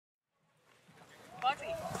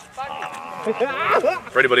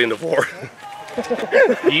For anybody in the floor.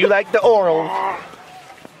 You like the oral.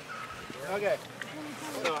 Okay.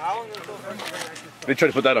 So how long until They tried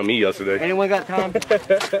to put that on me yesterday. Anyone got time? I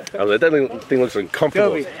was like, that thing looks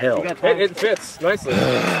uncomfortable as hell. It fits nicely.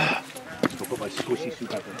 I'll put my squishy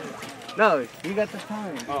suit up there. No, you got the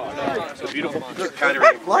time. Oh, no. It's a beautiful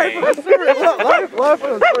Life of a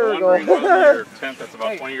Spherical. Your tent that's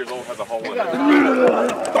about 20 years old has a hole in it.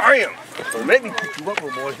 Bam! So maybe pick you up,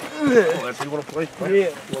 little boy. Oh, that's what you want to play? Yeah.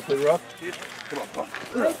 You want to play rough? Come on, Pop.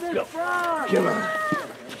 Come on.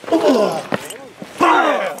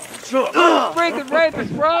 Freaking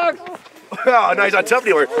rapist frogs! Oh, nice on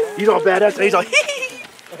somebody over. He's all badass and he's all hee hee.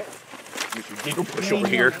 Mr. Giggle push over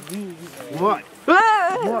here. What?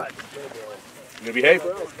 What? You gonna behave?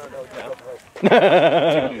 What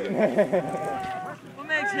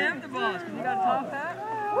makes him the boss? Because he got a top hat?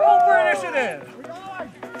 Roll for initiative!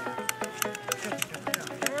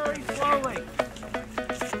 Very slowly.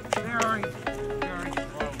 Very slowly.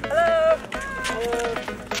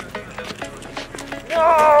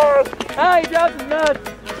 Hello! Hey, he dropped his nuts!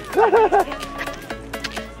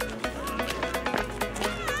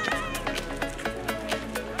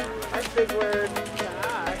 That's a big word.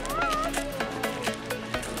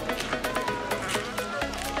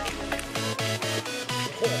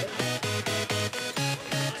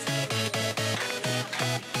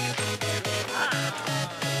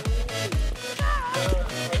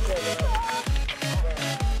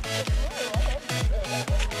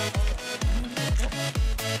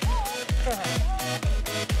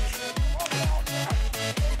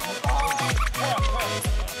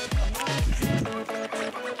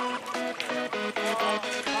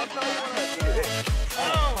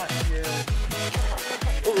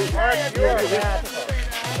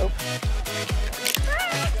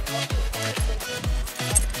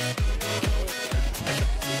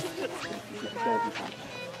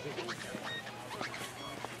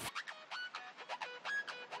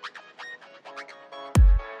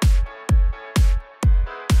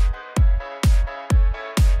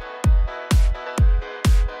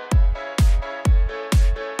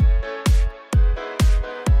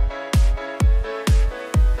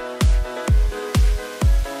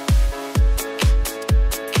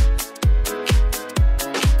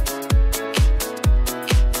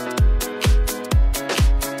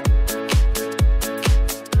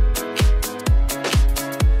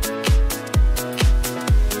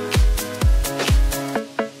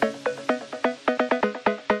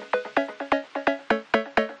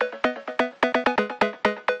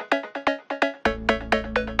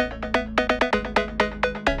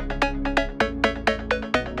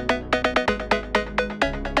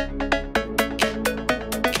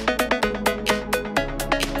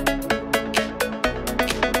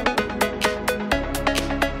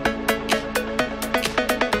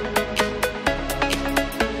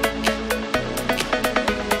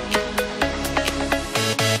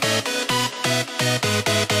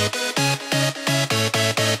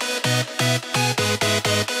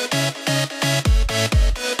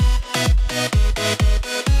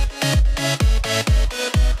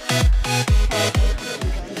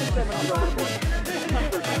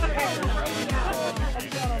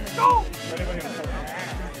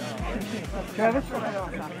 Travis? Come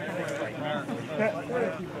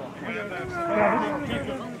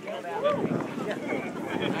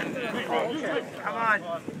on.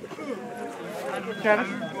 Travis?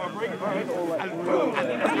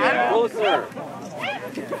 Closer.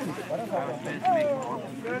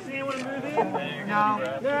 No.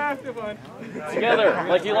 Yeah, still fun. Together,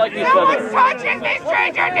 like you like each other. Touching me,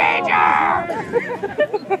 stranger danger!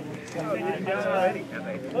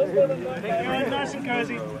 Nice and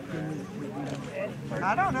cozy.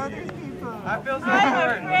 I don't know these people. I feel so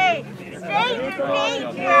hard. Great. Stranger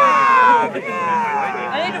danger!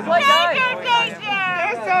 I need to play dice. Stranger danger!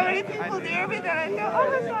 There's so many people near me that I know. Oh,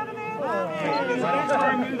 that's not a man.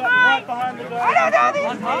 Hi. I don't know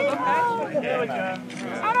these people.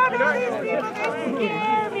 I don't know these people. They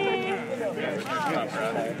scare me.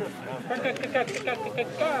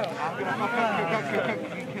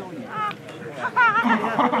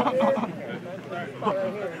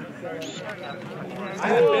 I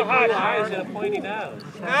have big eyes and a pointy nose.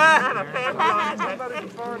 I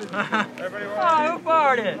Oh, who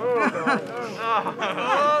farted?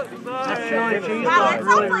 Wow, it sounds like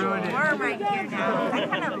warm right here now. I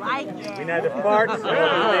kind of like it. We neither fart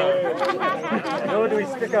nor do we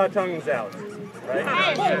stick our tongues out. Right?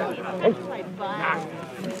 Hey, that's my butt.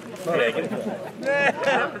 Okay, get it.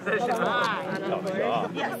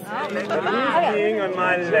 Being on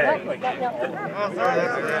my leg. Okay,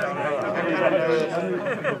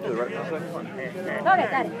 got it.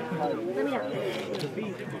 Let me know.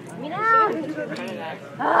 Let me know.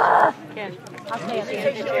 Ah! I'll stay up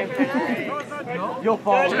here. You'll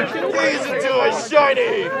fall. Gaze into a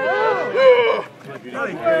shiny!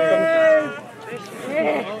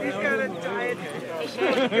 He's got a giant.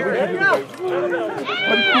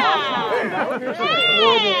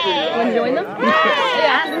 Want to join them?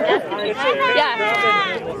 Yeah.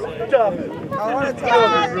 Stop it. I want to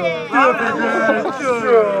touch it.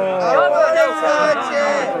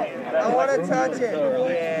 I want to touch it.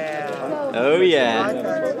 Oh yeah.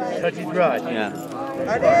 Touch his brush. Yeah.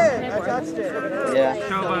 I did. I touched it. Yeah.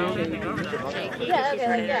 Yeah,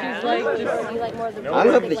 okay, like, you like more of the I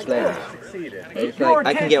love this lens. It's like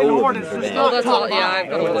I can get all of them from there. Oh, that's all. Yeah, I've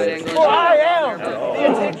got a wide angle. Oh, I am the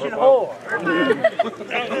attention whore.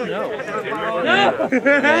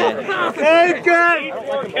 Hey, good.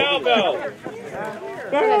 Cowbell.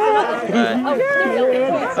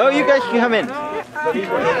 Oh, you guys can come in.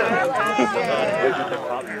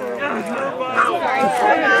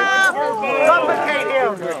 Suffocate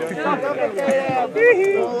him.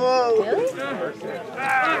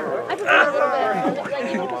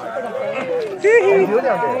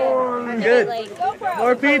 Good.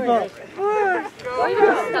 More people.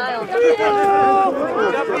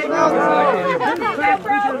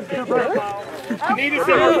 You need to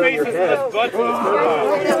see your faces in this butt.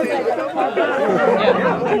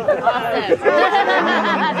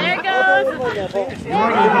 There it goes.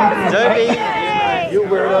 Toby. You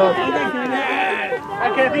weirdo. Okay, I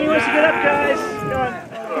think he wants to get up, guys. Come on.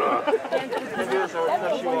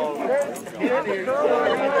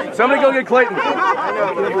 Somebody go get Clayton.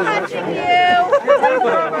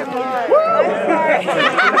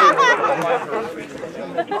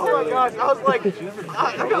 Oh my gosh, I was like, I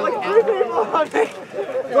got like 3 people on me.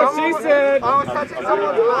 What she said. I was touching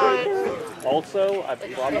someone's butt. Also, I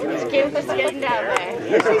probably... Skin for skin down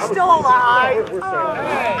there. Is she still alive?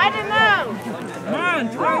 I don't know. Come on,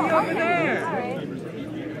 throw you over there.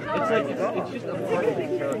 He's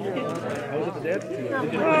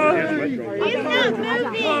not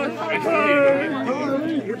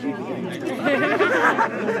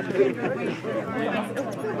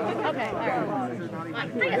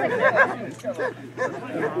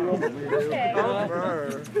Okay,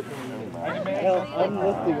 alright.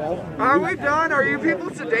 Are we done? Are you people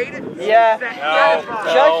sedated? Yeah. No.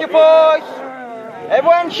 Shut your paws.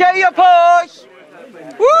 Everyone show your paws.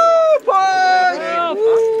 Woo, paws.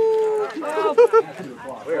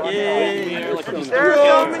 Yeah. There are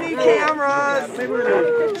so many cameras.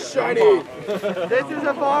 Shiny. This is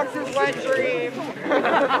a fox's wet dream.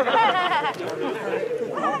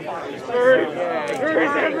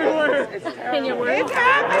 Furs everywhere. Can you work? It's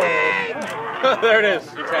happening. There it is.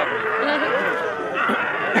 It's happening.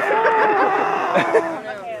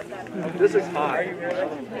 This is hot.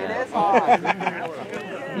 It is hot.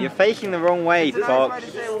 You're facing the wrong way, Fox.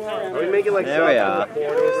 Are we making like There we are.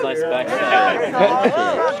 It's nice back.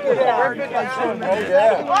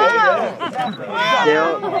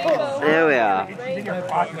 Still, there we are. Wait,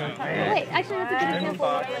 actually, that's a good example.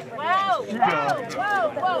 Whoa, whoa,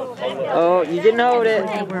 whoa, whoa. Oh, you didn't hold it.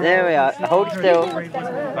 There we are. Hold still.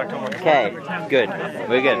 Okay, good.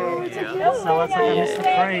 We're good. So let's have a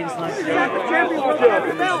surprise.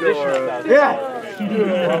 Yeah.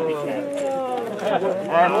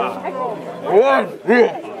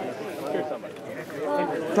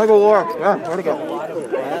 Tug of war. Yeah, where'd it go?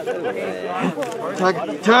 Tug.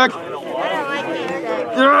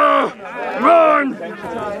 Run!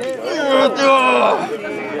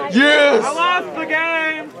 Yes! I lost the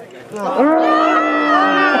game.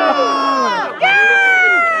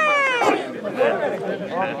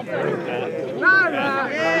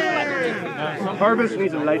 Harvest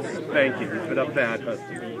needs a light spanking. He's been up bad,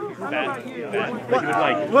 Husky. Bad. Like you would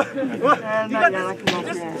like. What? You got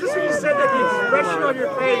this, just when you said that, the expression on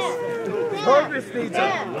your face. Harvest needs a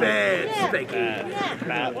bad spanking.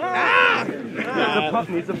 The pup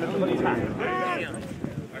needs a bit of a tap.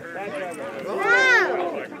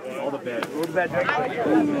 All the bad. All the bad.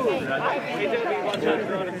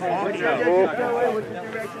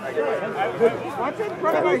 What's in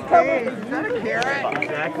front of my face? Is that a carrot?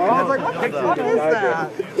 Exactly. I was like, what the fuck is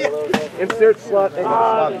that? Insert slot.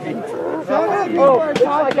 Oh, it's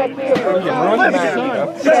like a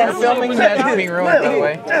Filming that's being ruined, by the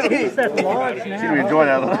way. You enjoy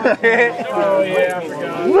that. Oh, yeah, I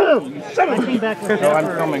forgot.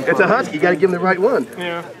 It's a husky. You got to give him the right one.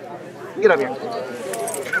 Yeah. Get up here.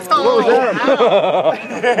 Oh, What was that?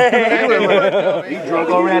 You drunk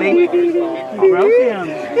already?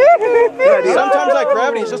 Sometimes like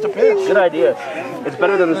gravity is just a bitch. Good idea. It's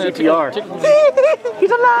better than the CPR.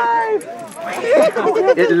 He's alive!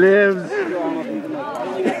 It lives.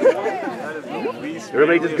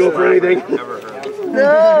 Everybody just go for anything.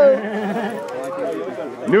 No!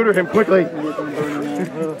 Neuter him quickly.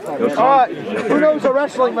 Who knows a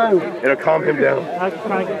wrestling move? It'll calm him down.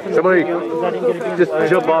 Somebody just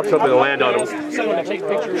jump off something and land on him.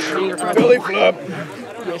 Belly flop.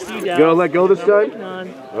 You gonna let go this time?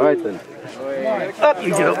 Alright then. Up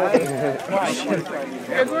you go.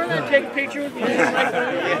 Take a picture with you.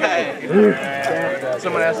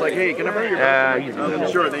 Someone asks like, hey, can I borrow your Yeah,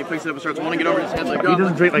 sure, then he picks it up and starts wanting to get over his head like, he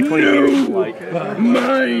doesn't drink like 20 years.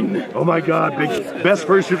 Mine! Oh my god, best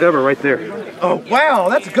fursuit ever right there. Oh, wow,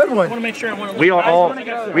 that's a good one. I want to make sure I want to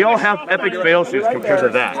We all have epic fail suits compared to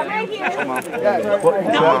that.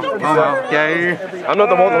 Okay. I'm not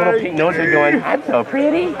the one with the little pink nose that's going, I'm so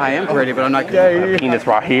pretty. I am pretty, but I'm not Okay. Penis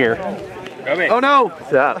right here. Oh no!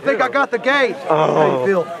 What's up? I think I got the gate.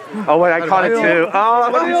 Oh. Oh wait, I caught it too. Oh,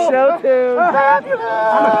 I so too.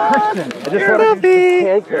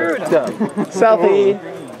 Selfie.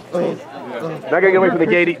 Not gonna get away from the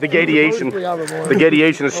gadiation. The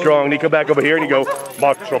gadiation is strong. And you come back over here and you go,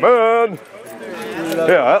 Macho Man.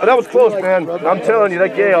 Yeah, that was close, man. I'm telling you,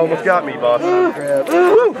 that gay almost got me, boss.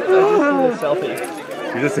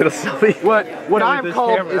 You just did a selfie? What I'm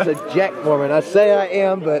called is a jack woman. I say I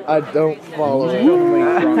am, but I don't follow it.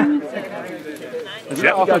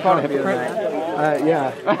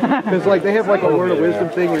 Yeah, because like they have like a word of wisdom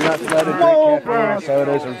thing. You're not allowed to drink caffeine or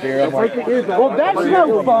sodas or beer. I'm like, well, that's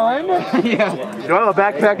no fun. Yeah. Do I have a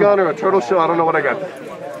backpack on or a turtle shell? I don't know what I got.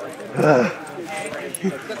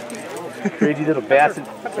 Crazy little bastard.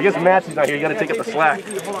 I guess Matt's not here. You got to take up the slack.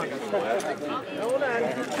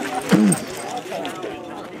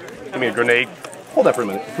 Give me a grenade. Hold that for a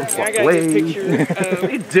minute. I got this picture. What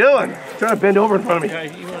are you doing? Trying to bend over in front of me.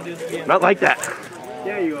 You want to do this again? Not like that.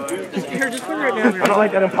 Yeah, you are. Here, just put it right down I don't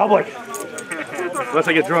like that in public. Unless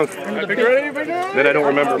I get drunk. Then I don't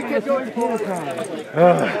remember.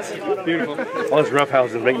 Beautiful. All this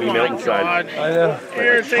roughhouses make me melt inside. I know.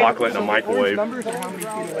 Like chocolate in a microwave. I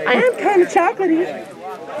am kind of chocolatey.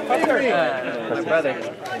 My brother.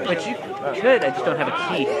 But you could, I just don't have a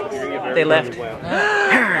key. They left.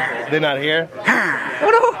 They're not here? Oh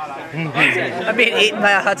no! I'm being eaten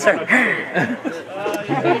by a hudson.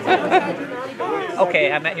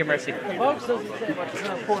 Okay, I'm at your mercy. Oh.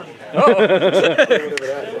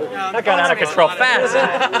 That got out of control fast.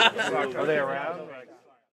 Are they around?